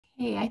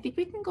Okay, I think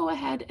we can go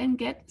ahead and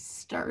get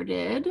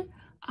started.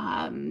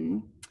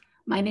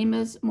 My name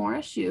is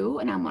Maura Shu,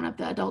 and I'm one of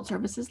the Adult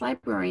Services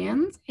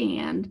librarians.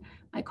 And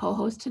my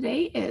co-host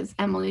today is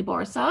Emily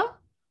Borsa.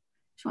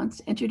 She wants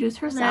to introduce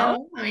herself.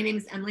 Hello, my name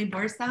is Emily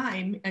Borsa.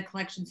 I'm a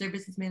collection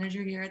services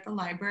manager here at the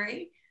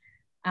library,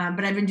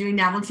 but I've been doing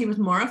novelty with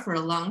Maura for a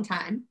long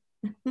time.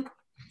 So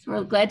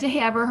we're glad to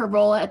have her. Her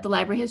role at the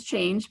library has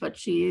changed, but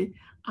she,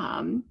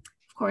 of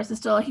course, is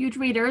still a huge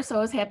reader, so I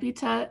was happy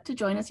to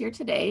join us here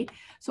today.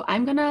 So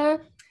I'm gonna,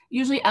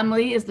 usually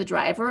Emily is the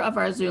driver of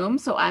our Zoom,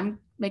 so I'm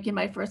making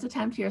my first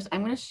attempt here. So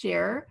I'm gonna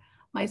share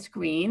my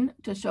screen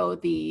to show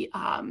the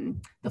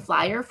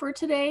flyer for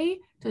today,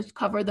 to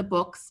cover the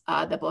books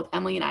that both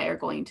Emily and I are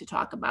going to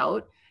talk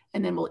about.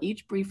 And then we'll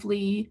each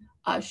briefly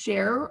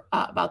share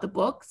about the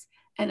books.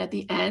 And at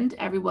the end,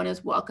 everyone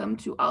is welcome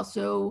to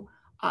also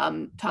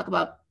talk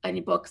about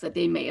any books that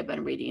they may have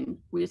been reading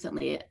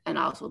recently and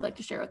also like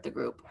to share with the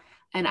group.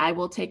 And I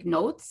will take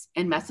notes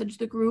and message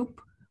the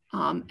group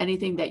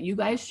anything that you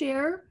guys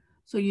share,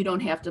 so you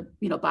don't have to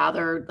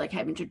bother like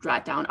having to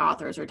jot down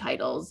authors or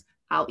titles.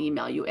 I'll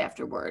email you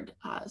afterward,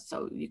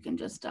 so you can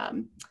just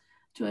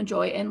to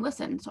enjoy and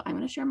listen. So I'm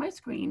going to share my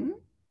screen.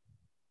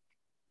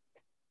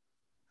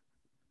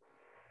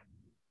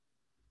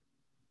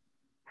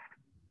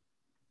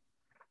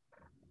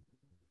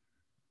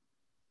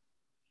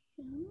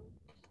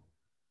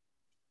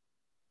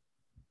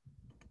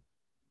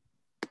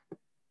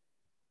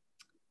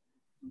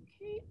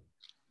 Okay.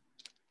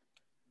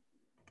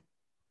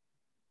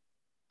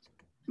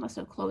 Must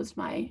have closed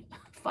my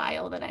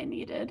file that I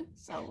needed.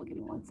 So we'll give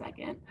me 1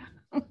 second.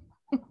 Let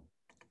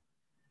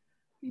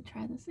me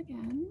try this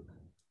again.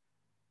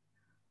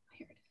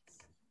 Here it is.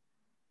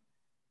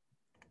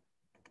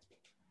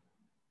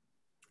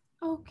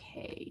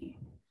 Okay.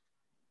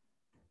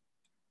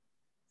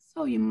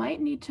 So you might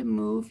need to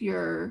move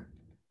your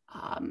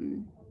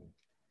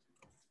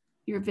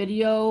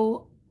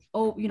video,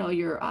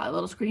 your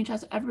little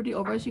screenshots, everybody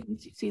over so you can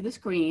see the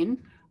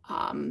screen.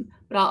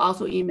 But I'll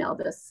also email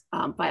this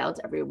file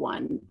to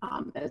everyone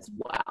as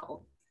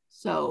well.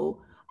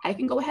 So I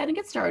can go ahead and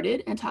get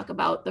started and talk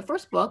about the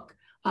first book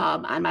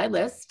on my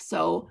list.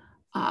 So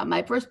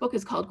my first book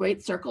is called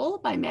Great Circle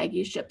by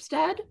Maggie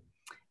Shipstead.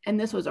 And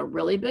this was a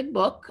really big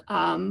book,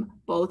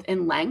 both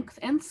in length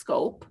and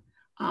scope.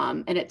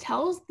 And it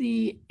tells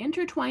the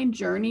intertwined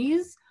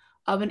journeys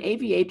of an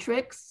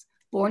aviatrix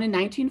born in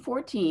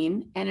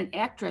 1914 and an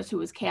actress who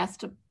was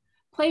cast to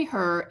play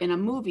her in a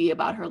movie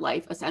about her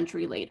life a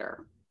century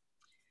later.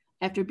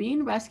 After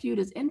being rescued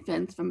as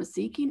infants from a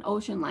sinking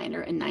ocean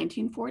liner in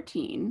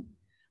 1914,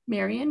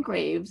 Marion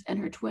Graves and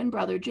her twin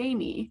brother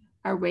Jamie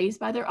are raised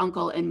by their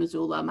uncle in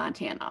Missoula,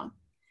 Montana.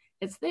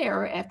 It's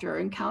there, after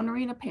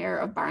encountering a pair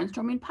of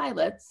barnstorming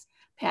pilots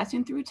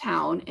passing through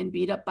town and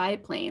beat up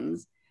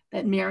biplanes,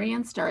 that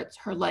Marion starts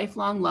her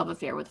lifelong love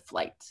affair with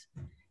flight.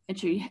 And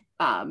she,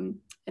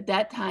 at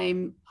that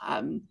time,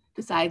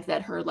 decides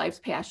that her life's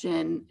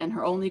passion and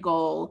her only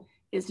goal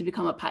is to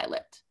become a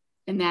pilot.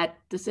 And that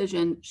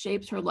decision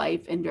shapes her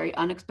life in very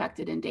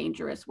unexpected and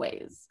dangerous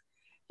ways.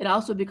 It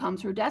also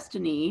becomes her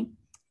destiny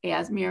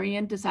as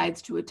Marion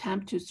decides to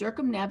attempt to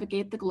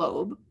circumnavigate the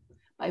globe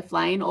by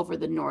flying over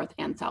the North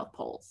and South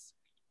Poles.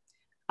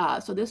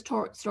 So this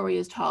story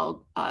is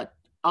told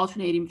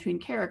alternating between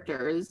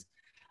characters.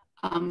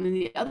 And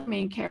the other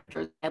main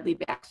character is Adley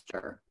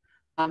Baxter.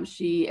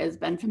 She has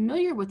been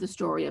familiar with the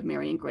story of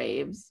Marion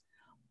Graves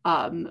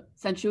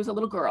since she was a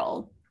little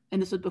girl. And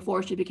this was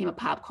before she became a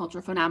pop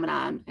culture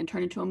phenomenon and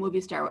turned into a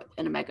movie star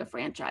in a mega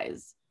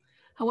franchise.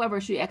 However,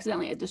 she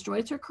accidentally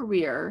destroys her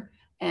career,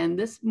 and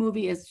this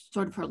movie is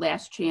sort of her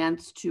last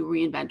chance to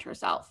reinvent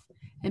herself,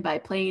 and by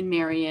playing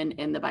Marion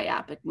in the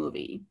biopic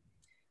movie.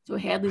 So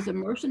Hadley's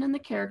immersion in the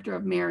character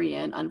of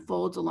Marion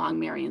unfolds along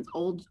Marion's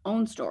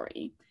own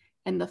story.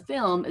 And the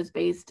film is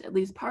based at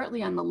least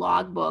partly on the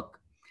logbook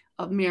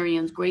of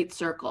Marion's Great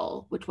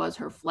Circle, which was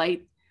her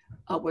flight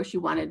where she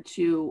wanted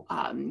to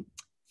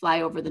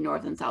fly over the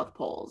North and South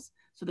Poles.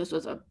 So this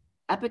was an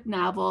epic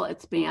novel.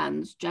 It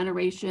spans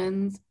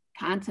generations,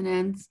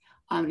 continents,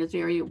 and is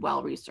very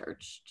well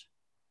researched.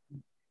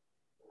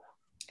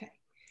 Okay.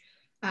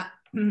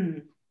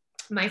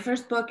 My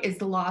first book is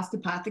The Lost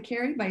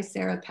Apothecary by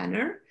Sarah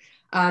Penner.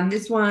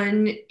 This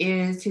one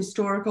is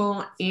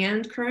historical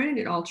and current.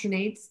 It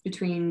alternates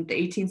between the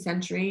 18th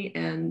century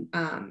and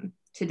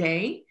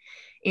today.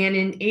 And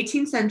in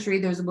 18th century,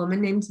 there's a woman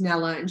named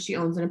Nella, and she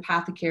owns an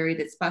apothecary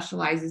that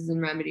specializes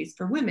in remedies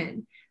for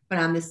women. But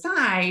on the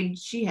side,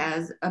 she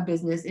has a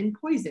business in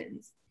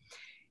poisons.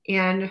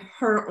 And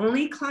her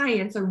only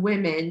clients are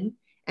women,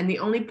 and the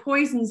only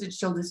poisons that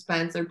she'll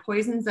dispense are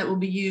poisons that will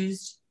be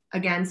used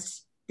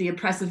against the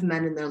oppressive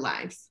men in their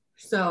lives.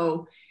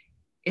 So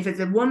if it's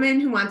a woman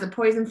who wants a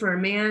poison for a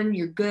man,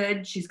 you're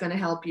good. She's going to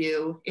help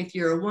you. If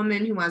you're a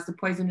woman who wants to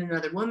poison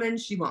another woman,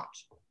 she won't.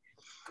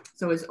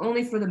 So it's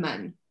only for the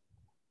men.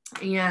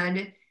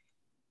 And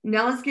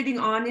Nella's getting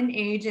on in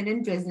age and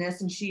in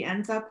business, and she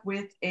ends up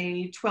with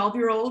a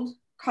 12-year-old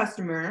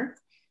customer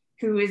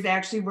who is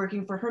actually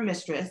working for her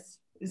mistress.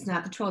 it's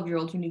not the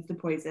 12-year-old who needs the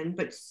poison,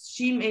 but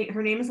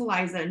her name is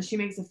Eliza, and she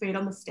makes a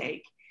fatal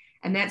mistake.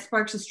 And that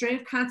sparks a string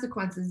of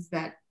consequences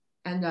that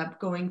end up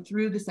going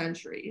through the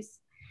centuries.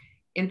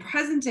 In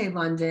present day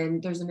London,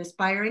 there's an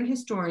aspiring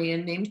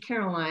historian named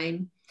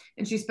Caroline,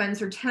 and she spends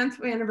her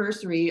 10th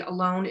anniversary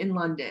alone in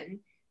London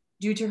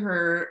due to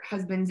her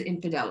husband's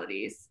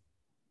infidelities.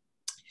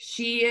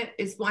 She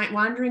is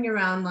wandering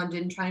around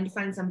London trying to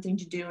find something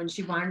to do, and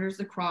she wanders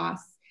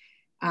across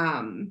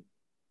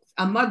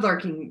a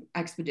mudlarking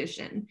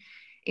expedition,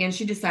 and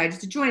she decides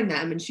to join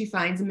them, and she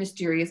finds a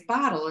mysterious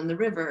bottle in the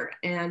river,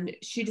 and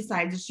she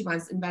decides that she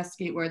wants to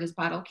investigate where this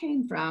bottle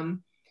came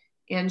from.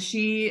 And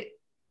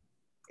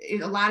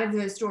a lot of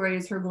the story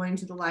is her going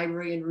to the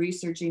library and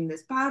researching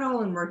this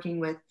bottle and working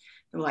with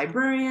the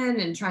librarian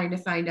and trying to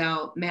find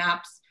out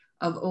maps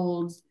of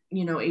old,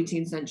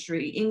 18th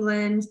century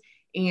England.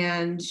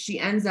 And she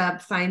ends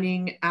up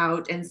finding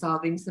out and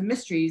solving some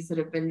mysteries that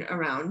have been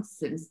around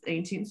since the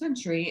 18th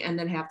century and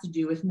that have to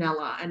do with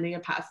Nella and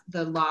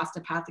the lost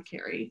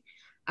apothecary.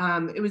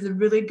 It was a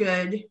really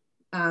good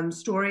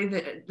story.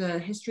 The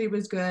history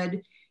was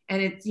good,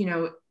 and it's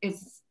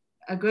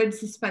a good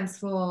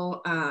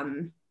suspenseful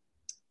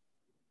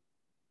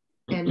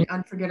and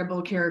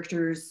unforgettable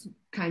characters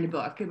kind of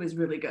book. It was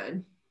really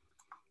good.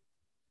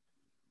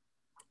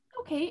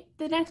 Okay,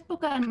 the next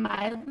book on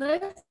my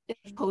list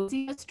is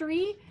Cozy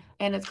Mystery,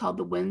 and it's called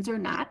The Windsor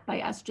Knot by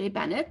S.J.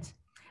 Bennett.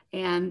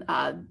 And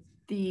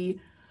the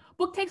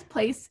book takes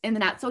place in the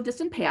not so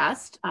distant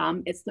past.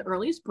 It's the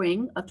early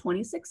spring of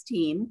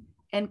 2016,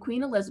 and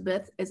Queen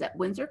Elizabeth is at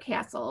Windsor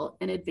Castle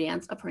in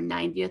advance of her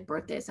 90th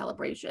birthday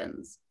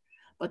celebrations.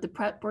 But the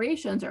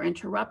preparations are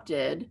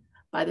interrupted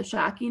by the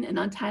shocking and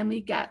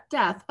untimely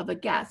death of a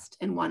guest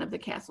in one of the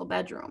castle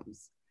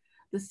bedrooms.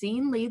 The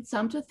scene leads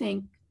some to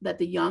think that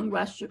the young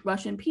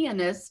Russian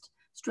pianist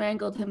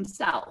strangled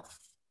himself.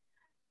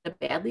 The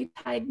badly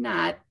tied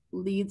knot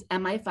leads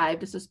MI5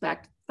 to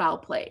suspect foul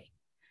play.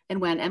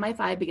 And when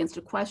MI5 begins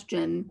to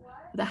question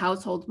the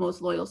household's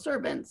most loyal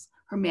servants,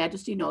 Her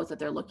Majesty knows that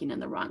they're looking in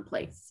the wrong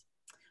place.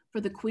 For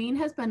the Queen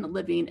has been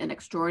living an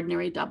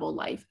extraordinary double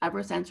life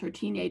ever since her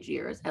teenage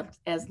years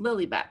as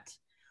Lilibet,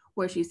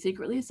 where she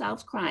secretly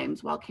solves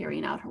crimes while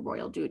carrying out her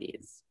royal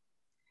duties.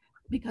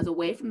 Because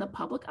away from the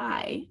public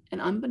eye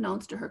and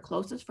unbeknownst to her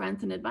closest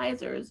friends and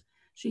advisors,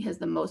 she has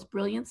the most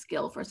brilliant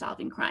skill for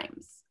solving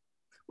crimes.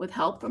 With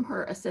help from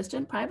her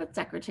assistant private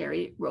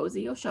secretary,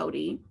 Rosie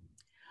O'Shody,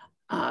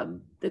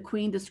 the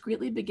Queen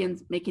discreetly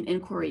begins making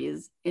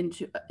inquiries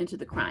into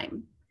the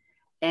crime.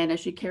 And as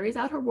she carries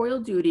out her royal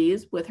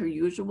duties with her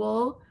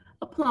usual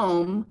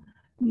aplomb,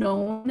 no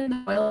one in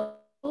the royal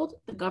world,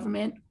 the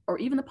government, or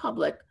even the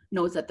public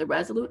knows that the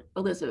resolute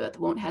Elizabeth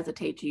won't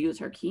hesitate to use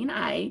her keen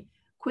eye,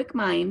 quick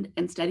mind,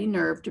 and steady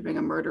nerve to bring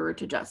a murderer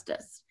to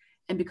justice.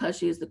 And because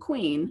she is the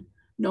Queen,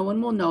 no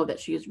one will know that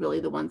she is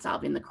really the one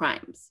solving the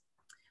crimes.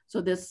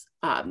 So this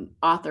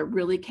author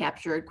really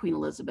captured Queen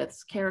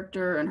Elizabeth's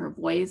character and her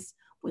voice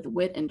with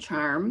wit and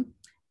charm.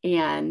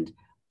 And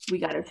we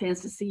got a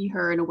chance to see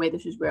her in a way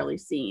that she's rarely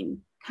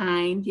seen.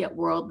 Kind, yet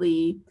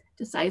worldly,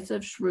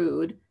 decisive,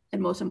 shrewd,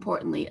 and most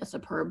importantly, a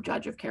superb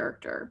judge of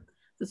character.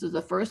 This is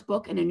the first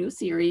book in a new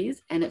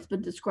series, and it's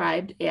been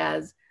described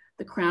as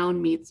The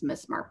Crown meets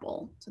Miss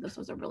Marple. So this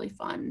was a really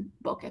fun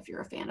book if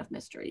you're a fan of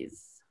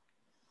mysteries.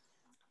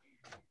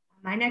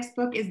 My next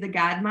book is The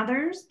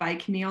Godmothers by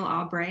Camille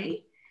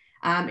Aubrey.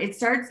 It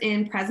starts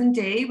in present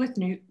day with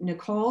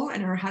Nicole,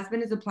 and her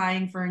husband is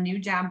applying for a new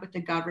job with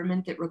the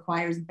government that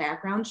requires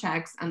background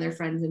checks on their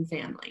friends and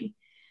family.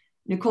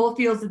 Nicole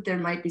feels that there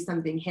might be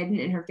something hidden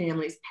in her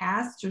family's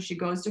past, so she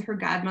goes to her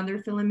godmother,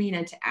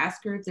 Philomena, to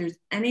ask her if there's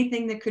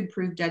anything that could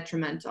prove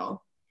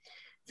detrimental.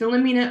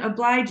 Philomena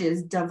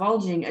obliges,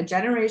 divulging a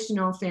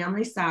generational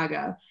family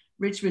saga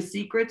rich with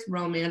secrets,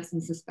 romance,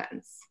 and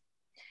suspense.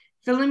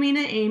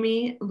 Philomena,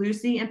 Amy,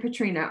 Lucy, and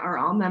Petrina are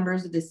all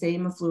members of the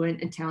same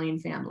affluent Italian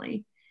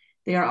family.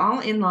 They are all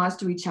in-laws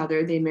to each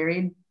other. They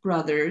married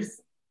brothers,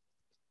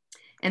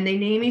 and they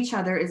name each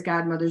other as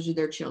godmothers of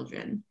their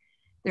children.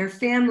 Their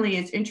family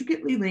is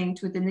intricately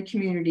linked within the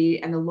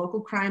community and the local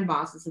crime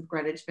bosses of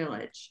Greenwich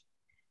Village.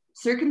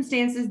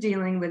 Circumstances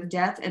dealing with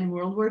death and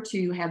World War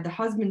II have the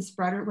husband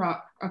spread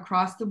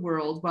across the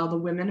world while the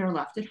women are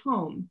left at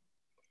home.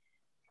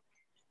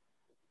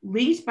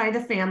 Leased by the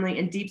family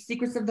and deep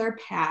secrets of their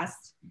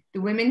past,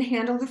 the women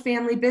handle the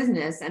family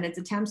business and its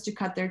attempts to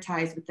cut their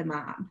ties with the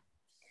mob.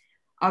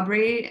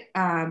 Aubrey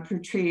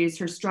portrays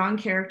her strong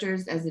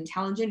characters as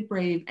intelligent,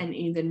 brave, and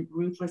even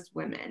ruthless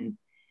women.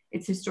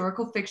 It's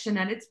historical fiction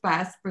at its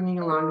best, bringing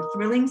along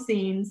thrilling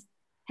scenes,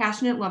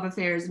 passionate love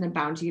affairs, and a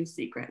bounty of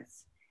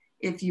secrets.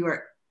 If you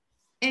are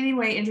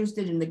anyway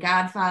interested in The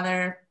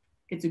Godfather,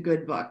 it's a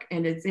good book,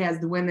 and it has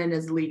the women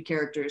as lead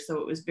characters, so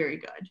it was very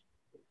good.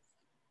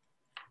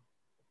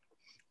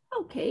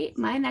 Okay,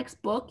 my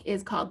next book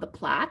is called The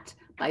Plot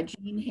by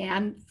Jean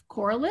Han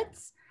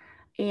Korelitz.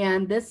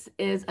 And this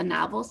is a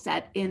novel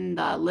set in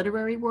the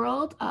literary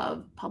world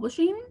of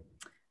publishing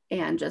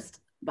and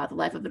just about the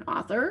life of an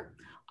author.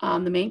 The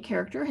main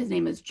character, his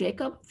name is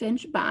Jacob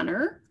Finch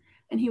Bonner,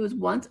 and he was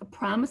once a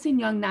promising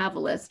young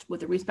novelist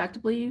with a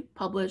respectably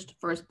published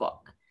first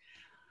book.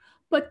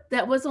 But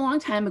that was a long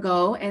time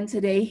ago, and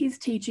today he's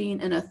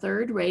teaching in a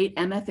third-rate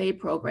MFA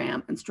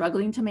program and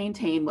struggling to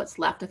maintain what's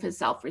left of his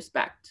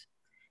self-respect.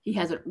 He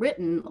hasn't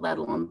written, let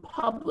alone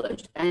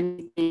published,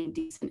 anything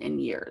decent in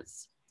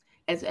years.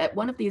 As at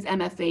one of these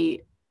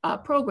MFA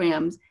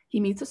programs, he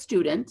meets a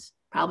student,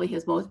 probably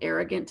his most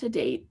arrogant to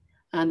date,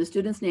 and the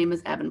student's name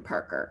is Evan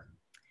Parker.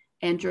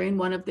 And during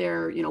one of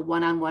their,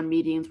 one-on-one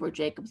meetings where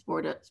Jacob's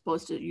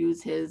supposed to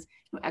use his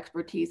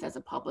expertise as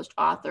a published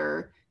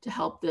author to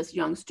help this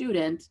young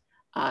student,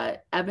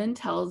 Evan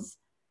tells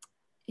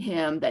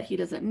him that he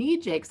doesn't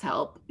need Jake's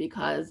help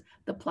because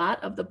the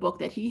plot of the book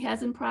that he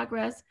has in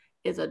progress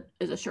is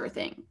a sure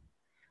thing.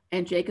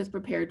 And Jake is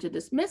prepared to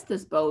dismiss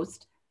this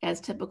boast as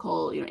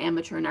typical,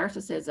 amateur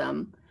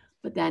narcissism,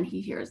 but then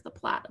he hears the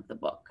plot of the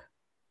book.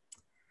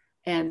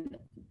 And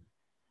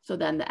so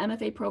then the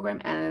MFA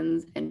program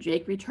ends and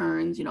Jake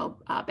returns,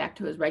 back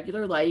to his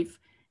regular life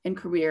and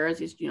career as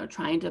he's,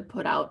 trying to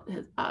put out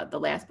his, the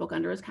last book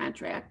under his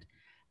contract.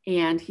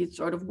 And he's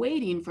sort of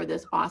waiting for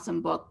this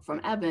awesome book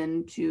from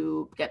Evan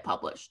to get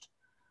published.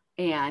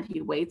 And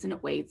he waits and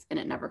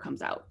it never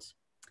comes out.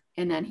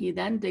 And then he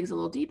digs a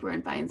little deeper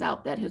and finds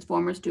out that his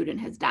former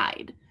student has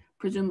died,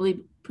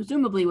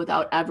 presumably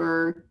without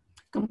ever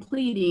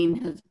completing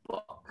his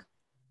book.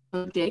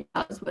 So Jake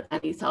does what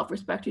any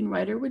self-respecting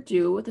writer would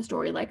do with a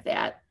story like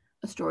that,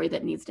 a story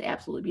that needs to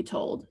absolutely be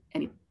told,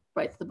 and he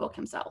writes the book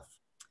himself.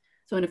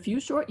 So in a few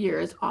short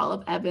years, all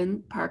of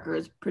Evan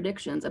Parker's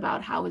predictions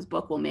about how his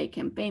book will make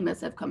him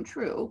famous have come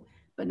true,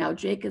 but now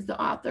Jake is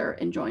the author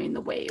enjoying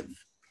the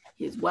wave.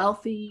 He's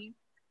wealthy,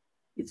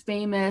 he's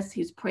famous,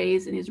 he's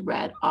praised, and he's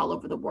read all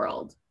over the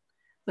world.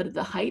 But at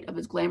the height of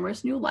his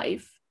glamorous new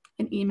life,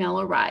 an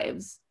email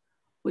arrives,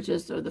 which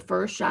is sort of the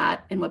first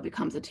shot in what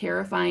becomes a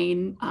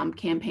terrifying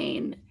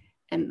campaign.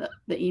 And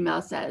the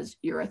email says,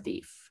 "You're a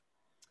thief."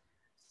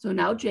 So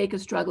now Jake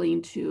is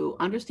struggling to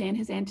understand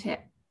his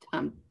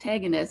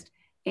antagonist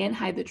and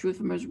hide the truth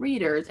from his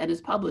readers and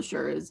his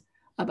publishers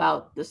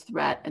about this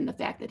threat and the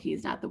fact that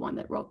he's not the one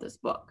that wrote this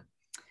book.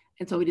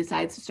 And so he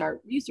decides to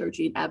start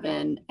researching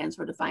Evan and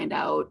sort of find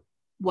out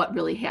what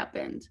really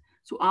happened.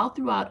 So all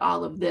throughout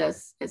all of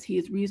this, as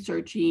he's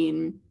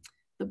researching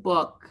the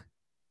book,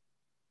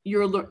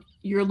 you're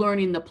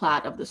learning the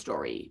plot of the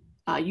story.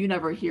 You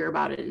never hear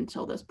about it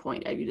until this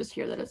point. You just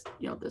hear that it's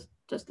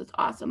this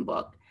awesome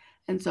book.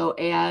 And so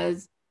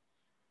as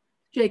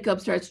Jacob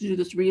starts to do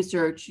this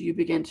research, you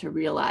begin to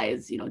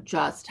realize,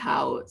 just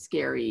how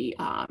scary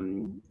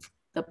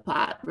the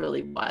plot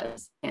really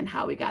was, and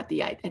how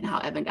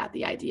Evan got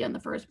the idea in the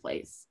first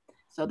place.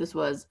 So this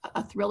was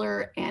a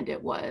thriller, and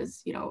it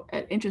was,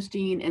 an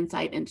interesting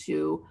insight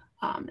into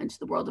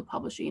the world of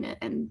publishing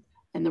and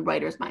the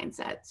writer's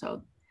mindset.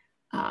 So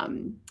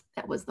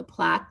that was The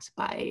Plot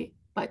by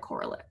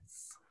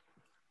Correlates.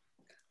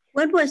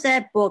 When was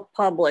that book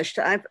published?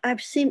 It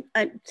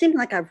seems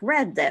like I've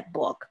read that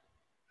book.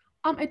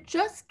 It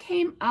just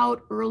came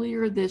out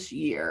earlier this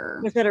year.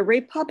 Was it a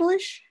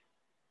republish?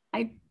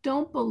 I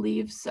don't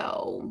believe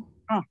so.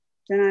 Oh,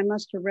 then I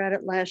must have read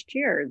it last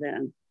year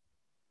then.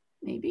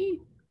 Maybe.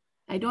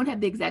 I don't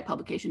have the exact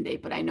publication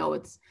date, but I know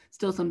it's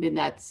still something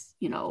that's,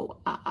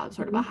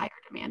 sort of a higher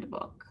demand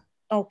book.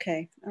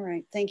 Okay. All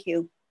right. Thank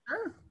you.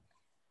 Sure.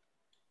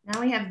 Now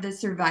we have The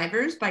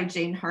Survivors by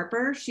Jane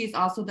Harper. She's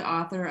also the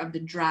author of The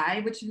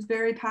Dry, which was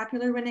very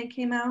popular when it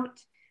came out.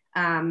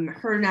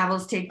 Her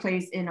novels take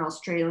place in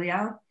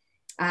Australia.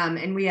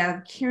 And we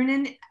have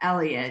Kiernan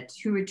Elliott,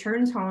 who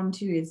returns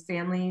to his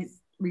family's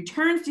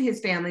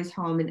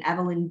home in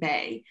Evelyn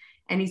Bay.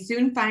 And he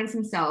soon finds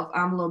himself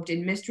enveloped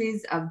in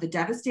mysteries of the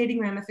devastating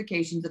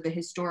ramifications of a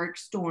historic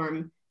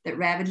storm that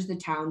ravaged the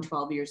town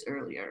 12 years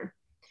earlier.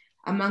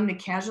 Among the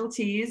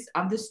casualties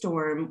of the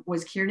storm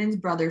was Kiernan's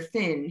brother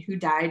Finn, who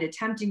died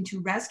attempting to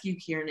rescue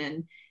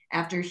Kiernan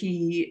after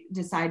he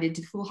decided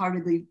to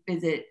foolhardily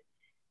visit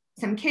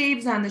some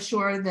caves on the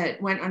shore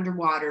that went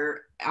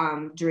underwater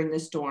during the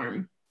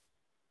storm.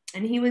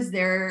 And he was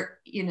there,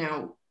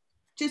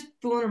 just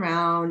fooling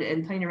around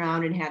and playing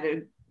around,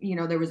 and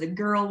there was a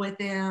girl with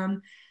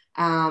him.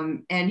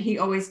 And he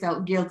always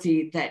felt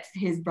guilty that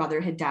his brother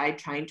had died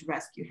trying to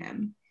rescue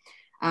him.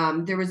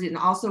 There was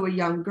also a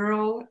young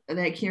girl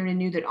that Kiernan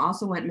knew that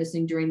also went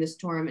missing during the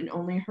storm, and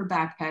only her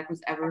backpack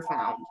was ever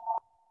found.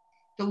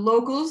 The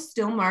locals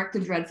still mark the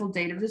dreadful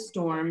date of the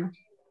storm,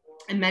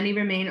 and many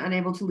remain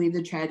unable to leave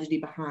the tragedy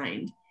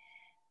behind.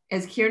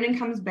 As Kiernan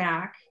comes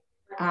back,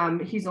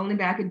 he's only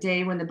back a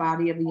day when the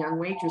body of a young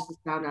waitress is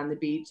found on the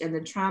beach, and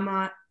the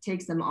trauma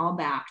takes them all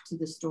back to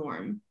the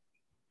storm.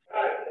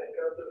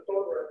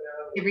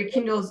 It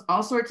rekindles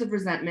all sorts of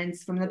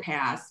resentments from the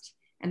past,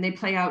 and they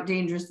play out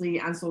dangerously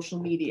on social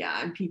media,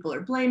 and people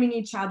are blaming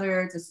each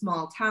other. It's a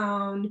small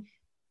town.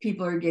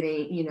 People are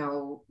getting,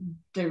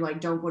 they're like,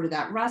 don't go to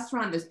that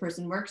restaurant. This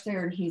person works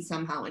there and he's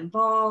somehow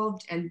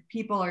involved, and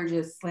people are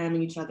just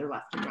slamming each other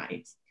left and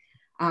right.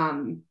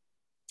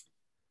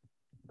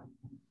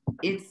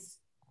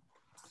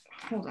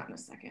 Hold on a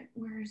second.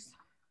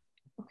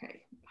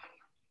 Okay.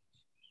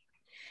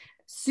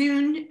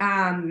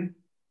 Soon,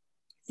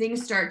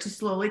 things start to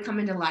slowly come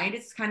into light.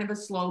 It's kind of a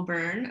slow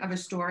burn of a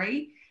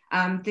story.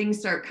 Things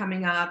start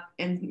coming up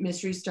and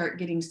mysteries start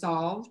getting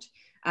solved.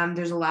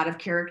 There's a lot of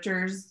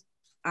characters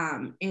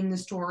in the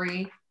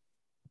story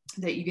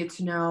that you get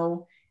to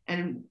know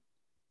and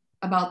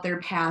about their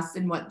past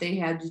and what they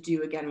had to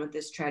do again with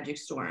this tragic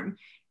storm.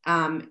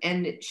 And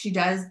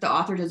the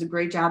author does a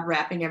great job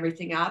wrapping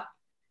everything up.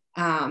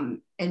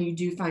 And you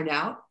do find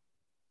out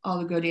all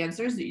the good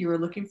answers that you were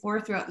looking for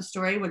throughout the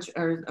story, which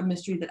are a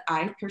mystery that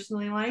I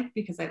personally like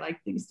because I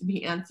like things to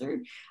be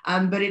answered.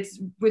 But it's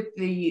with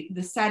the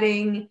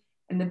setting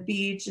and the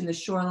beach and the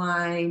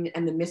shoreline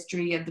and the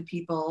mystery of the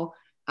people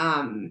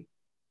and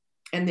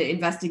the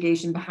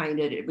investigation behind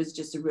it. It was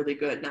just a really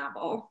good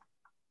novel.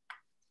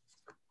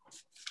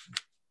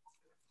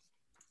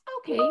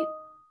 Okay.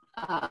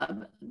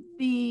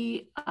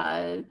 The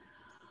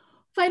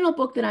final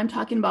book that I'm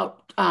talking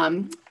about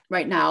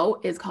right now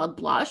is called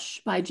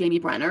Blush by Jamie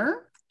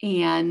Brenner.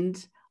 And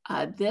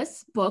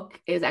this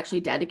book is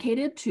actually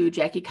dedicated to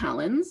Jackie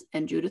Collins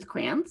and Judith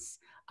Krantz,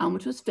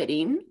 which was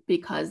fitting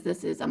because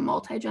this is a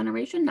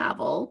multi-generation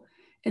novel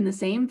in the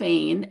same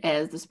vein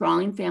as the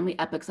sprawling family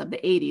epics of the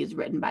 80s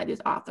written by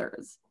these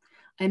authors.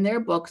 And their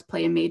books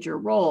play a major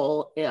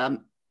role in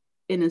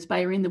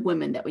inspiring the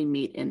women that we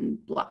meet in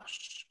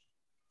Blush.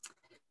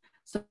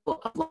 So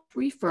Blush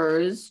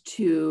refers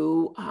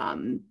to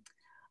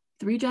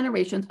 3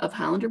 generations of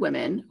Hollander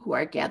women who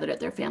are gathered at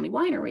their family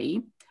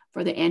winery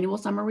for the annual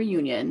summer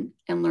reunion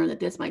and learn that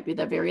this might be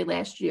the very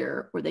last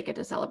year where they get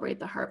to celebrate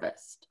the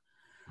harvest.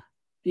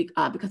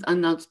 Because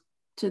unknowns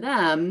to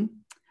them,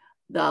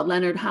 the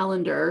Leonard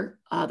Hollander,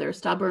 their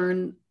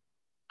stubborn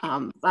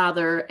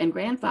father and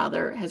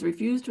grandfather, has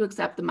refused to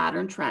accept the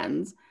modern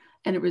trends,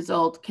 and as a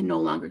result can no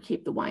longer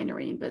keep the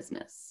winery in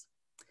business.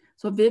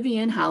 So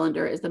Vivian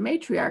Hollander is the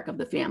matriarch of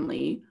the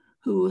family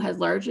who has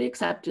largely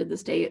accepted the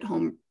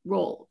stay-at-home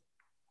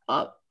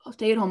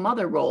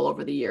mother role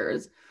over the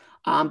years,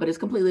 but is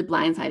completely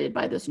blindsided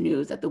by this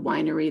news that the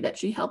winery that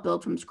she helped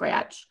build from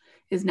scratch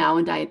is now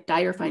in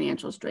dire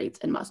financial straits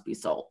and must be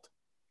sold.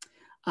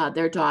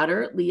 Their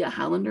daughter, Leah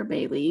Hollander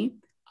Bailey,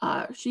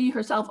 she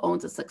herself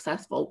owns a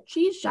successful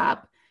cheese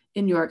shop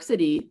in New York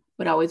City,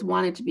 but always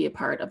wanted to be a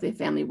part of the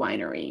family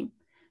winery.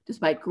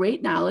 Despite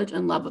great knowledge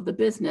and love of the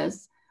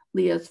business,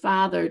 Leah's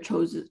father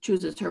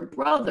chooses her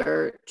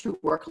brother to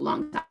work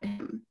alongside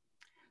him.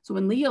 So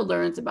when Leah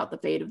learns about the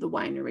fate of the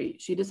winery,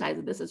 she decides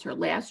that this is her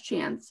last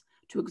chance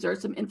to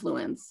exert some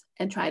influence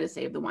and try to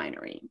save the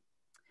winery.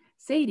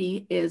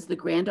 Sadie is the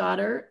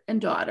granddaughter and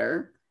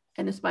daughter,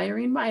 an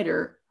aspiring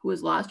writer who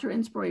has lost her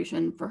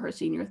inspiration for her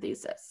senior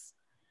thesis.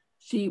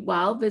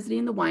 While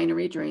visiting the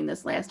winery during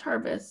this last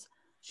harvest,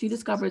 she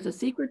discovers a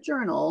secret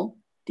journal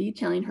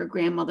detailing her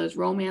grandmother's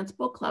romance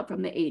book club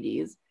from the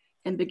 80s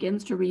and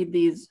begins to read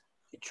these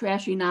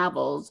trashy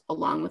novels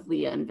along with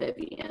Leah and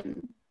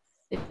Vivian.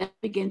 They then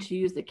begin to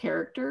use the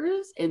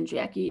characters in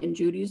Jackie and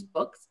Judy's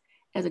books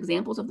as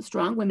examples of the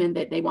strong women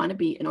that they want to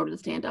be in order to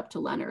stand up to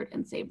Leonard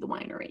and save the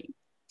winery.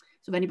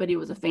 So if anybody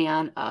was a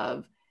fan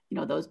of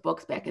those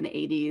books back in the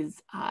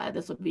 80s,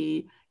 this would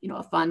be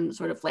a fun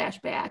sort of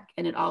flashback.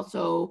 And it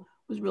also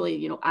was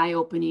really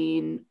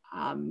eye-opening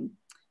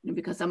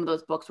because some of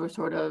those books were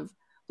sort of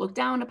looked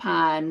down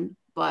upon,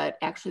 but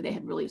actually they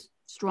had really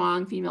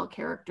strong female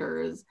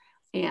characters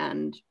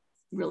and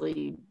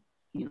really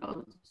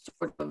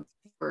sort of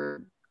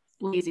were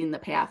blazing the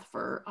path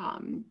for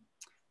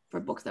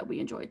books that we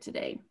enjoyed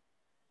today.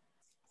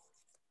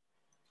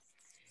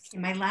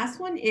 And my last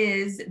one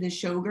is The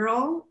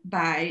Showgirl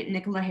by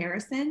Nicola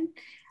Harrison.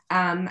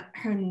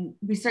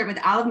 We start with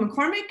Olive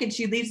McCormick, and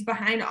she leaves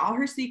behind all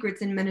her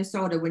secrets in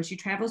Minnesota when she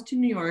travels to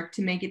New York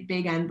to make it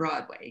big on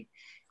Broadway.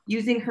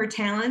 Using her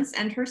talents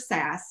and her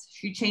sass,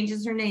 she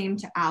changes her name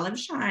to Olive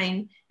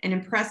Shine and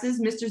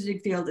impresses Mr.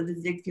 Ziegfeld of the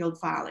Ziegfeld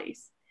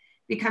Follies.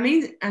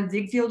 Becoming a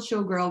Ziegfeld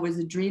showgirl was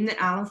a dream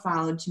that Olive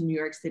followed to New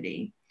York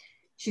City.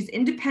 She's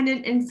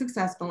independent and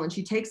successful, and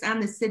she takes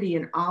on the city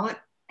and all it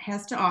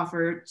has to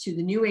offer to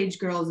the new age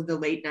girls of the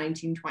late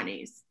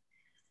 1920s.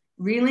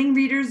 Reeling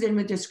readers in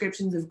with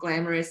descriptions of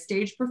glamorous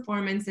stage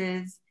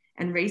performances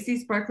and racy,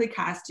 sparkly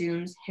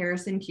costumes,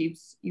 Harrison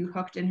keeps you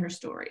hooked in her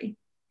story.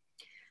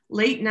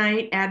 Late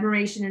night,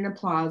 admiration and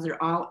applause are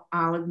all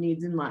Olive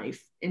needs in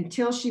life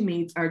until she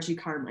meets Archie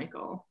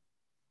Carmichael.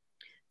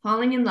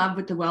 Falling in love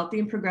with the wealthy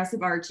and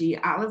progressive Archie,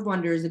 Olive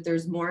wonders if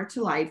there's more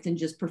to life than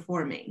just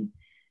performing.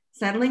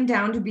 Settling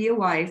down to be a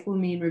wife will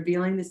mean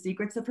revealing the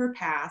secrets of her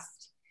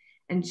past,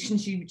 and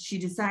she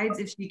decides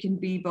if she can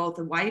be both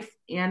a wife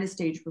and a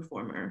stage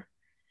performer.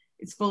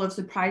 It's full of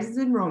surprises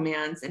and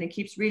romance, and it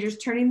keeps readers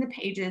turning the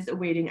pages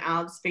awaiting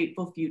Olive's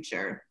fateful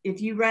future.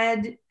 If you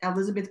read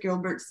Elizabeth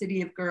Gilbert's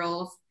City of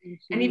Girls,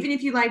 and even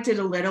if you liked it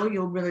a little,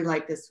 you'll really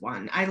like this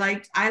one. I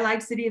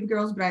liked City of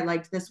Girls, but I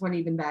liked this one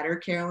even better.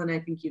 Carolyn, I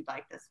think you'd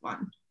like this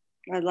one.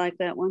 I like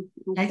that one.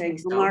 Okay. I think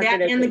so.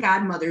 That and The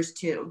Godmothers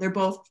too. They're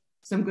both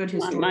some good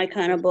historical. My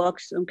kind of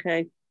books.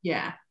 Okay.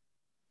 Yeah.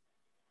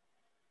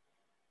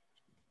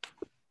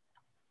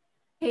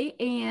 Okay,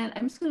 and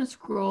I'm just going to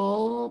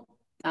scroll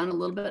down a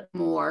little bit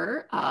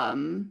more.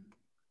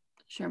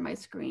 Share my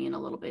screen a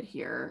little bit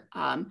here.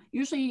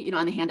 Usually, you know,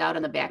 on the handout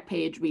on the back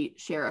page, we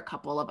share a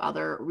couple of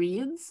other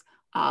reads.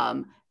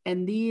 And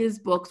these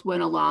books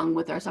went along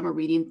with our summer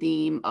reading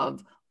theme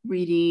of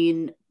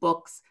reading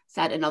books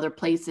set in other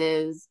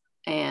places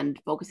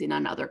and focusing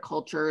on other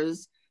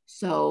cultures.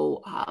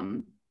 So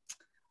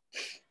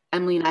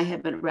Emily and I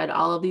haven't read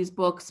all of these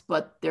books,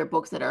 but they're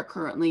books that are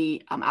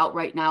currently out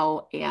right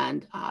now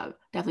and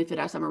definitely fit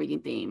our summer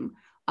reading theme.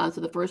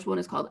 So the first one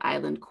is called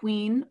Island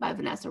Queen by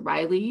Vanessa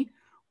Riley,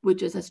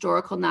 which is a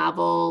historical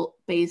novel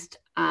based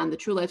on the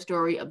true life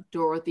story of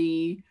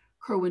Dorothy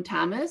Kirwan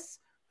Thomas,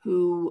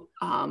 who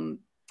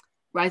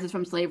rises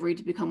from slavery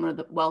to become one of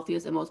the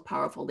wealthiest and most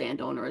powerful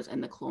landowners in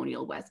the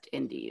colonial West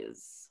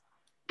Indies.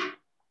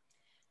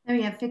 Then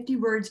we have 50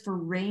 Words for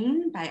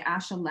Rain by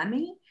Asha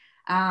Lemmy.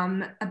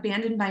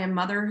 Abandoned by a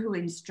mother who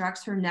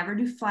instructs her never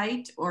to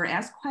fight or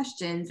ask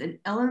questions, an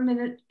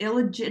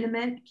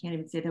illegitimate, can't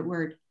even say that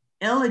word,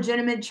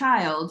 illegitimate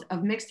child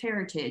of mixed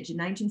heritage in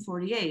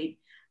 1948,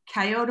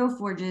 Kyoto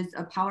forges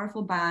a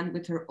powerful bond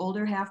with her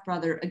older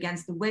half-brother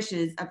against the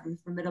wishes of her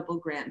formidable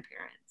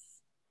grandparents.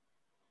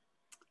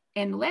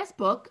 And the last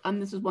book,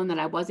 this is one that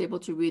I was able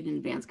to read an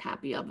advance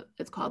copy of.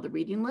 It's called The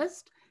Reading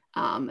List.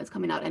 It's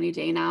coming out any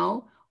day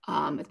now.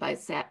 It's by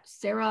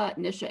Sarah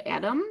Nisha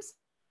Adams.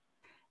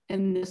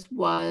 And this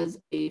was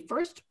a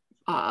first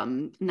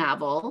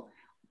novel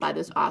by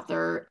this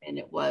author, and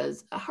it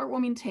was a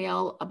heartwarming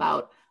tale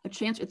about a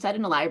chance. It's set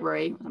in a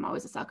library. I'm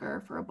always a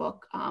sucker for a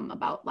book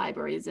about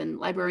libraries and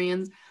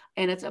librarians,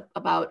 and it's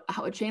about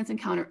how a chance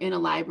encounter in a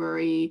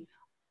library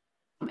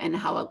and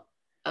how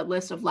a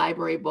list of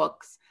library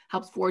books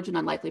helps forge an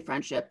unlikely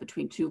friendship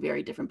between two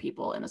very different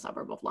people in a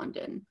suburb of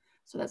London.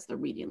 So that's The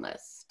Reading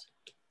List.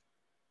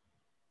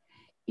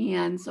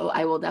 And so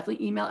I will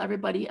definitely email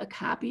everybody a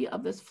copy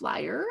of this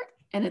flyer.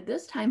 And at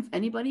this time, if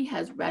anybody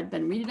has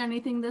been reading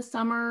anything this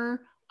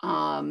summer,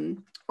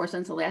 or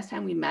since the last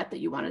time we met that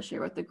you want to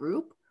share with the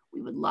group,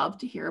 we would love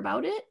to hear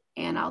about it.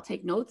 And I'll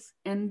take notes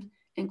and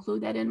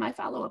include that in my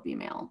follow-up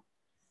email.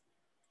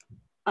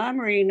 I'm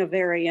reading a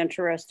very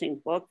interesting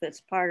book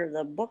that's part of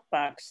the Book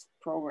Box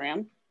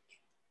program.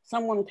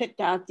 Someone picked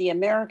out The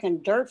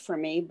American Dirt for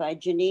me by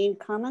Janine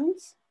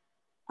Cummins.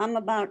 I'm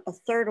about a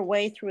third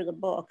away through the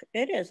book.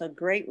 It is a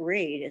great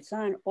read. It's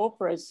on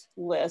Oprah's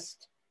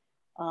list.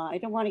 I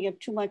don't want to give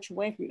too much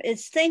away from it.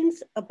 It's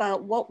things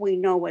about what we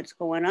know what's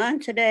going on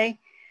today,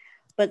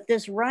 but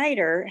this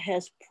writer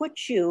has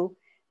put you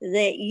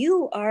that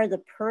you are the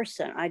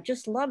person. I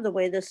just love the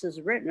way this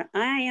is written.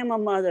 I am a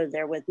mother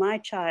there with my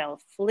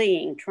child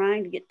fleeing,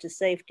 trying to get to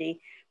safety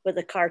with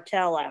a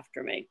cartel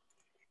after me.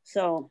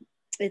 So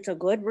it's a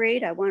good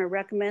read. I want to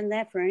recommend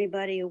that for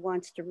anybody who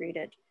wants to read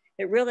it.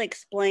 It really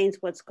explains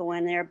what's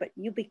going there, but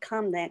you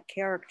become that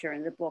character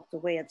in the book, the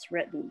way it's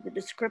written. The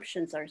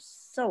descriptions are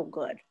so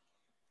good.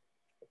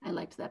 I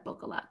liked that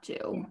book a lot too.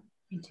 Yeah,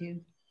 me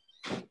too.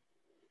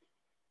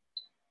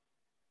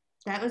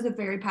 That was a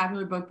very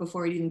popular book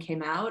before it even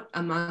came out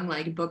among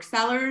like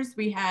booksellers.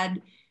 We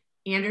had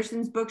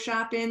Anderson's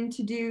Bookshop in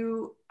to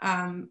do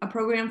a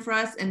program for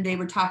us, and they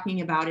were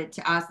talking about it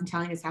to us and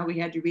telling us how we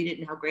had to read it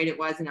and how great it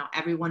was and how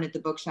everyone at the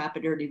bookshop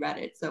had already read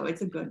it. So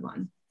it's a good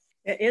one.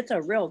 It's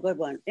a real good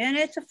one. And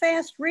it's a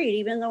fast read,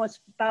 even though it's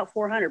about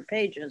 400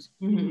 pages.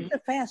 Mm-hmm. It's a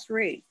fast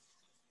read.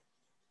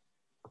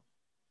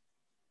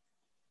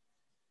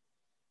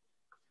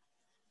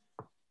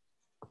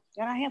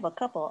 And I have a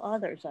couple of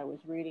others I was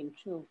reading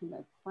too, if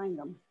I find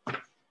them.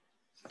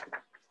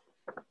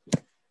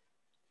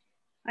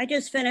 I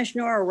just finished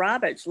Nora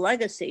Roberts'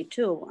 Legacy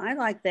too. I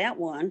like that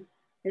one.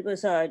 It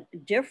was a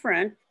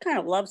different kind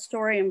of love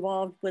story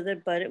involved with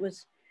it, but it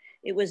was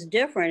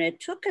different. It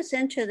took us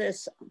into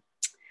this,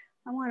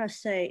 I want to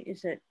say,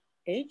 is it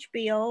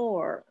HBO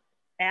or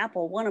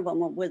Apple, one of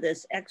them, with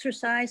this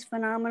exercise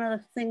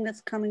phenomena thing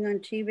that's coming on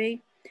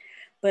TV.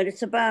 But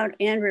it's about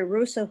Andrea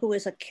Russo, who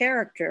is a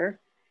character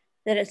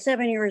that at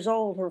 7 years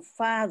old, her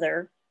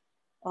father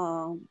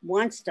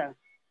wants to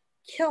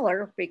kill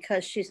her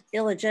because she's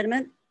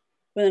illegitimate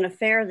with an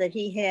affair that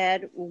he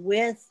had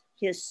with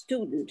his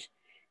student.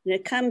 And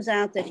it comes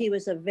out that he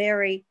was a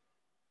very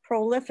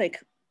prolific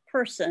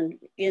person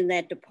in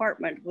that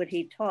department, what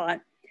he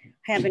taught,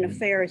 having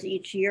affairs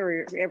each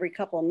year, every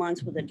couple of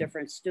months with a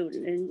different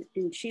student.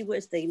 And she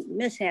was the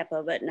mishap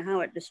of it and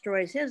how it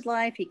destroys his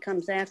life. He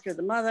comes after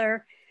the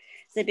mother.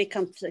 They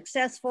become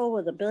successful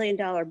with $1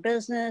 billion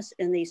business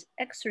and these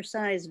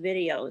exercise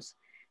videos.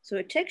 So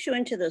it takes you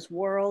into this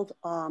world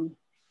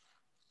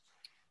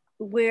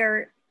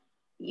where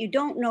you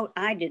don't know,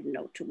 I didn't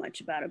know too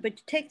much about it, but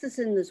it takes us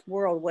in this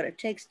world, what it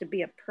takes to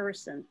be a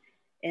person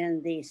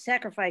and the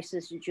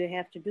sacrifices that you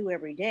have to do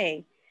every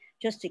day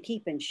just to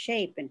keep in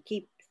shape and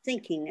keep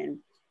thinking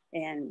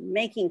and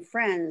making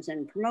friends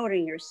and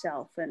promoting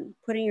yourself and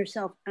putting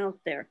yourself out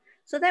there.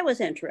 So that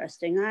was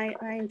interesting. I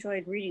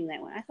enjoyed reading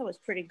that one. I thought it was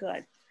pretty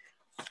good.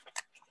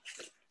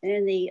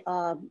 And the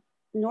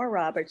Nora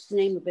Roberts, the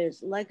name of it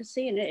is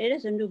Legacy, and it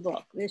is a new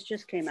book. This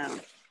just came out.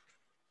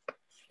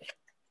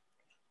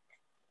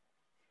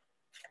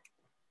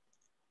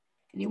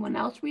 Anyone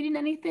else reading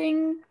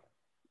anything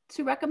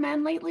to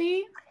recommend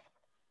lately?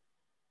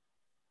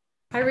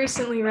 I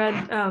recently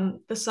read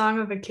The Song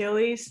of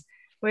Achilles,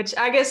 which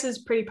I guess is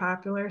pretty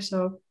popular,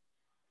 so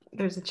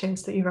there's a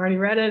chance that you've already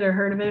read it or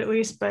heard of it at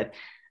least, but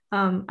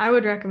I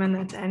would recommend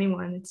that to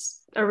anyone.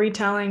 It's a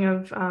retelling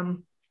of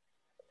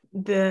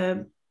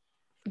during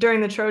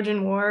the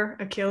Trojan War,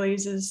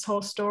 Achilles'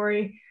 whole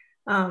story.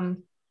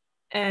 And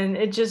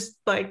it just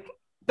like,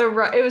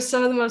 it was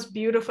some of the most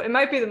beautiful, it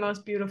might be the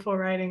most beautiful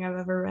writing I've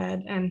ever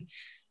read. And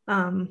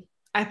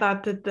I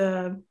thought that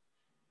the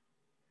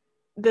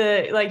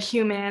like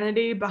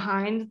humanity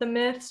behind the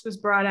myths was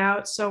brought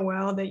out so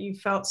well that you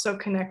felt so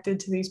connected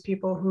to these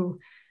people who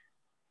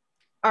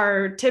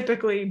are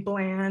typically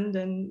bland,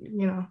 and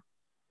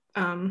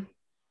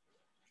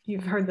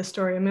you've heard the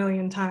story a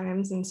million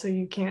times, and so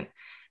you can't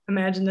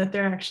imagine that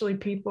they're actually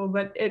people,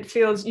 but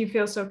you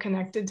feel so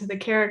connected to the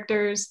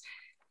characters.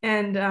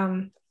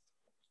 And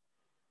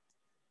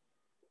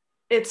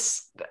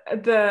it's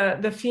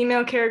the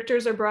female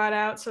characters are brought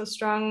out so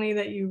strongly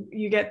that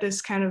you get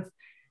this kind of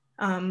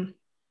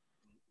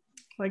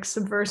like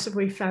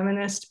subversively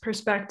feminist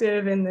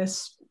perspective in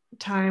this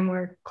time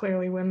where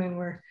clearly women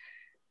were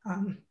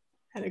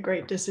at a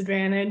great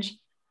disadvantage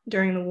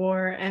during the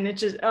war. And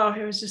it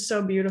was just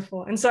so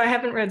beautiful. And so I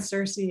haven't read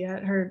Circe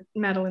yet,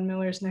 Madeline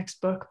Miller's next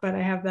book, but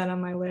I have that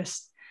on my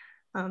list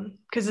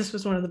because this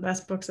was one of the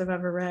best books I've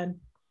ever read.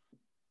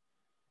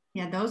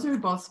 Yeah, those are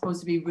both supposed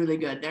to be really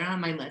good. They're on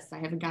my list. I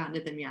haven't gotten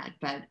to them yet,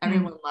 but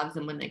everyone loves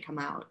them when they come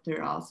out.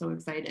 They're all so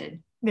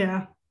excited.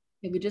 Yeah.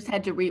 We just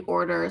had to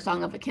reorder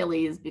Song of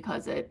Achilles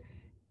because it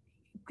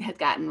has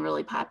gotten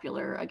really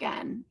popular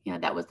again.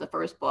 That was the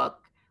first book,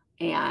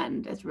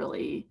 and it's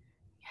really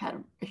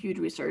had a huge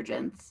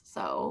resurgence.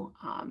 So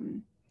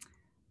I'm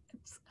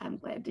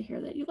glad to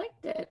hear that you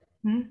liked it.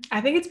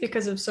 I think it's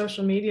because of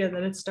social media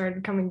that it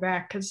started coming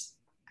back, because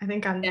I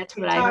think on That's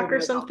TikTok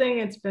or something,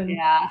 it's been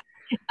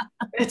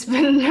it's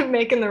been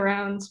making the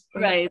rounds.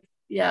 Right.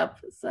 Yep.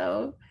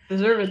 So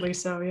deservedly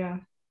so, yeah.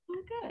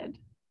 Oh, good.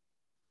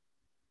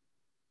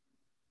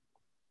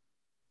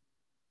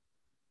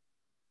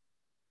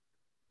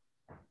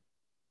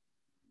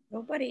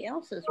 Nobody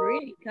else is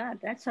reading. God,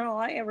 that's all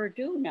I ever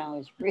do now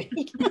is read.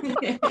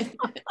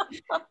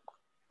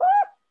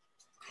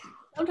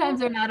 Sometimes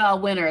they're not all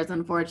winners,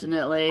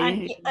 unfortunately.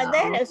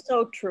 That is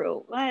so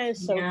true. That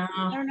is so true.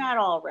 They're not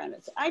all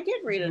winners. I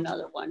did read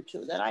another one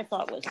too that I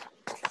thought was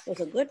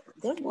a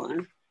good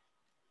one.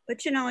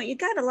 But you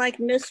got to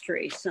like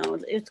mystery. So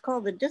it's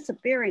called The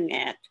Disappearing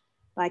Act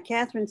by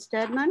Catherine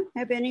Steadman.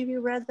 Have any of you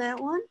read that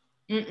one?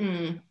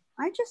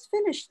 I just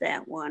finished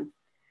that one.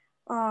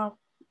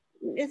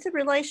 It's a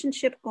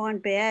relationship gone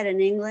bad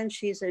in England.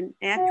 She's an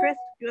actress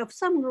of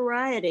some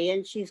variety,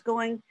 and she's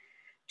going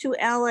to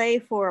LA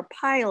for a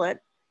pilot.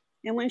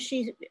 And when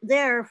she's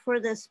there for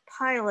this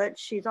pilot,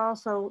 she's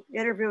also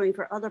interviewing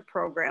for other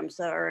programs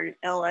that are in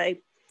LA,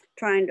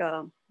 trying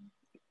to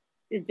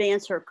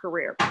advance her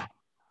career.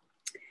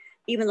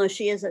 Even though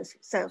she is a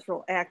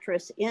successful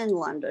actress in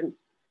London,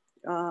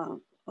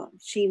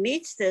 she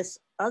meets this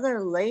other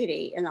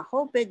lady, and the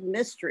whole big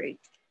mystery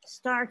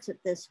starts at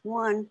this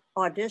one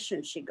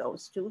audition she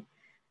goes to.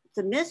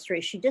 The mystery,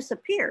 she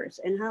disappears,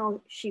 and how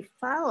she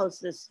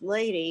follows this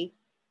lady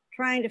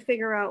trying to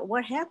figure out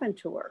what happened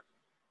to her.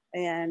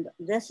 And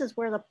this is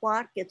where the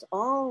plot gets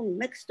all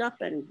mixed up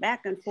and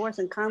back and forth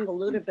and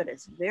convoluted, but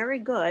it's very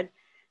good.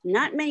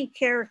 Not many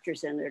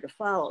characters in there to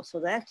follow, so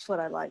that's what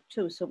I like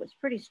too. So it's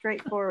pretty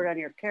straightforward on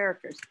your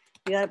characters.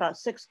 You got about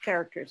 6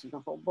 characters in the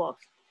whole book.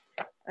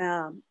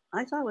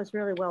 I thought it was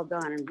really well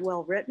done and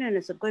well written, and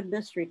it's a good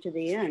mystery to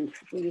the end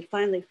when you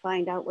finally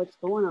find out what's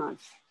going on.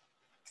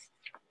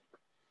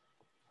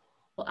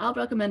 Well, I'll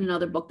recommend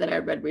another book that I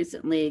read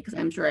recently, because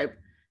I'm sure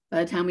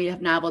by the time we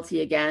have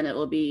novelty again, it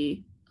will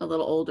be a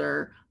little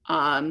older.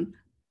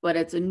 But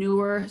it's a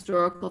newer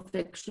historical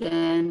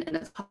fiction, and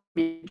it's called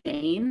Mary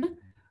Jane.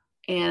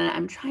 And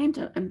I'm trying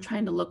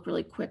to look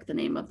really quick the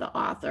name of the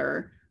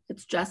author.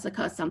 It's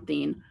Jessica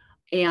something.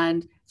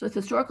 And so it's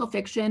historical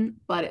fiction,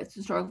 but it's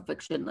historical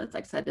fiction that's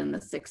like set in the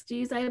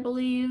 60s, I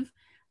believe.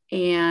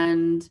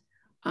 And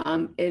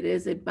it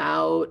is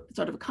about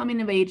sort of a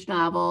coming of age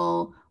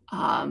novel.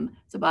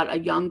 It's about a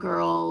young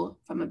girl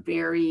from a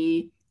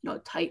very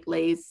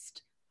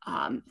tight-laced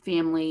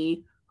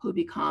family who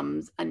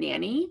becomes a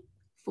nanny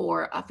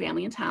for a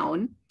family in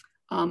town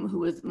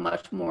who is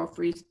much more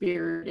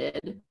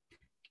free-spirited.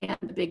 And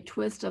the big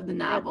twist of the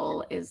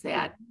novel is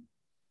that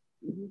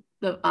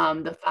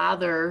the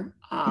father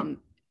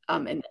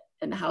in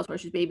the house where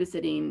she's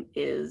babysitting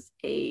is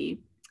a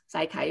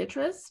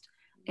psychiatrist,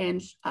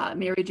 and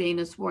Mary Jane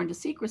is sworn to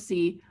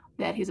secrecy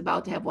that he's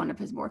about to have one of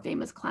his more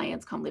famous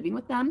clients come living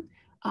with them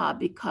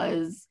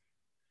because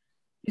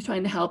he's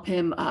trying to help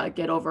him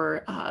get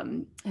over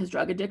his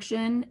drug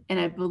addiction. And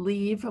I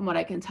believe, from what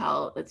I can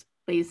tell, it's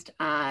based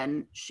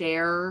on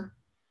Cher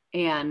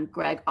and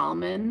Greg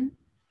Allman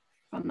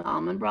from the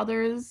Allman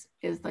Brothers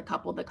is the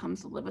couple that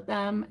comes to live with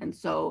them. And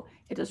so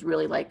it just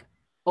really like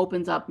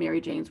opens up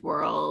Mary Jane's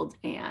world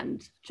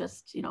and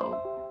just,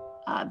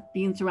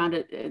 being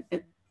surrounded,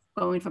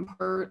 going from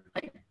her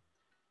like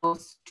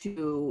house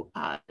to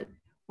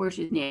where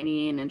she's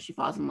nannying and she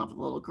falls in love with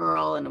a little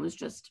girl, and it was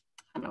just,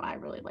 I don't know, I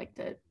really liked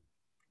it.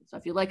 So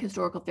if you like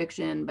historical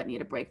fiction but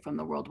need a break from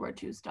the World War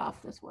II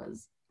stuff, this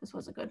was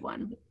a good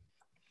one.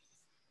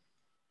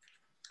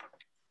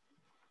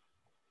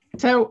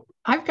 So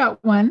I've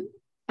got one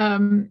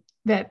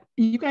that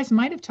you guys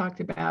might have talked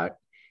about,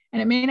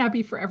 and it may not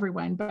be for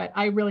everyone, but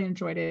I really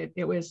enjoyed it.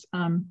 It was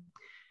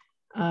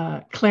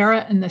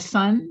Clara and the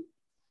Sun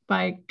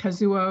by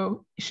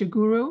Kazuo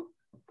Ishiguro.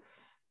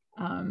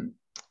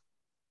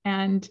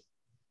 And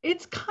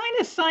it's kind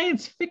of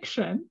science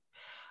fiction,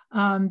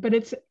 but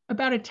it's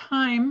about a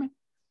time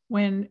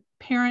when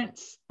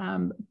parents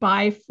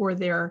buy for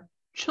their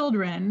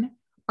children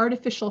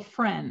artificial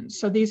friends.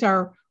 So these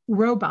are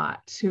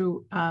robots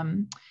who,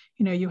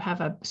 you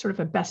have a sort of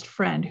a best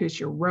friend who's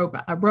your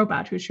robot, a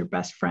robot who's your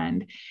best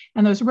friend.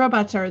 And those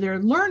robots they're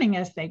learning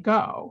as they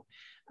go,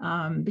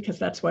 because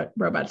that's what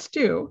robots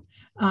do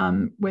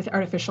with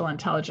artificial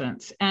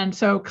intelligence. And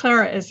so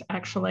Clara is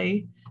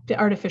actually the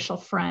artificial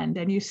friend,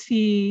 and you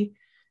see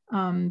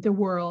the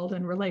world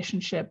and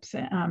relationships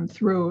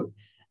through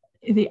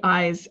the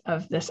eyes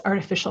of this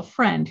artificial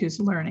friend who's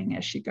learning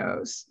as she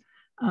goes.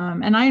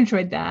 And I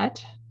enjoyed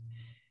that.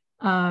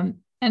 And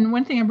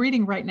one thing I'm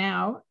reading right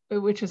now,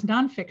 which is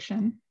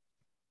nonfiction,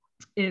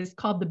 is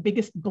called The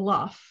Biggest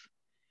Bluff.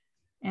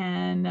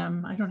 And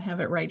I don't have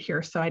it right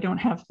here, so I don't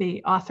have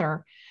the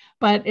author,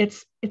 but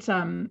it's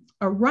a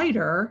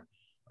writer,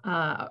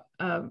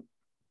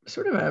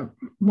 sort of a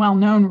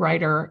well-known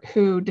writer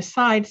who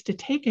decides to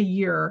take a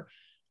year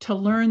to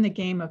learn the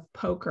game of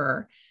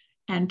poker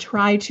and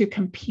try to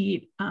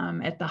compete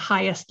at the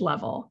highest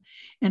level.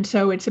 And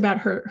so it's about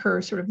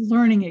her sort of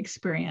learning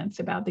experience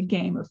about the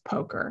game of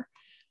poker.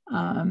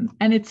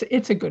 And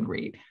it's a good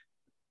read.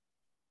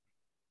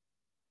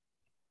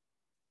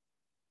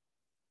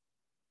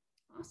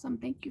 Awesome,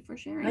 thank you for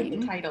sharing. I like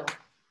the title.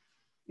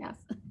 Yes.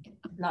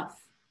 Bluff.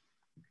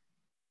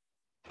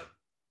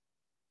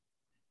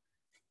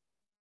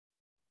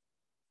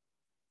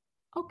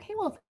 Okay,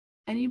 well,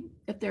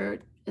 if there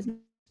is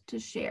to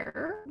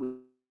share, we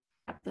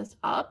wrap this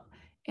up,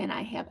 and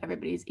I have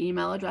everybody's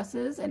email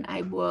addresses, and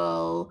I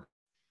will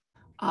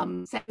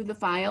send you the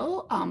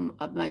file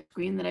of my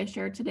screen that I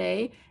shared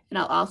today, and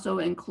I'll also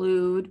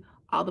include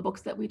all the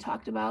books that we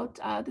talked about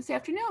this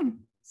afternoon.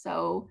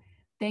 So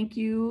thank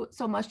you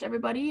so much to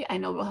everybody. I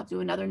know we'll have to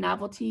do another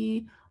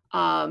novelty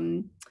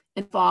in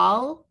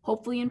fall,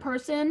 hopefully in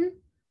person.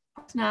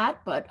 It's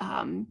not, but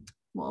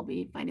we'll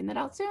be finding that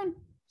out soon.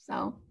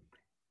 So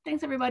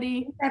thanks,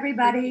 everybody.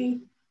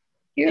 Everybody.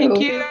 Thank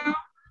you.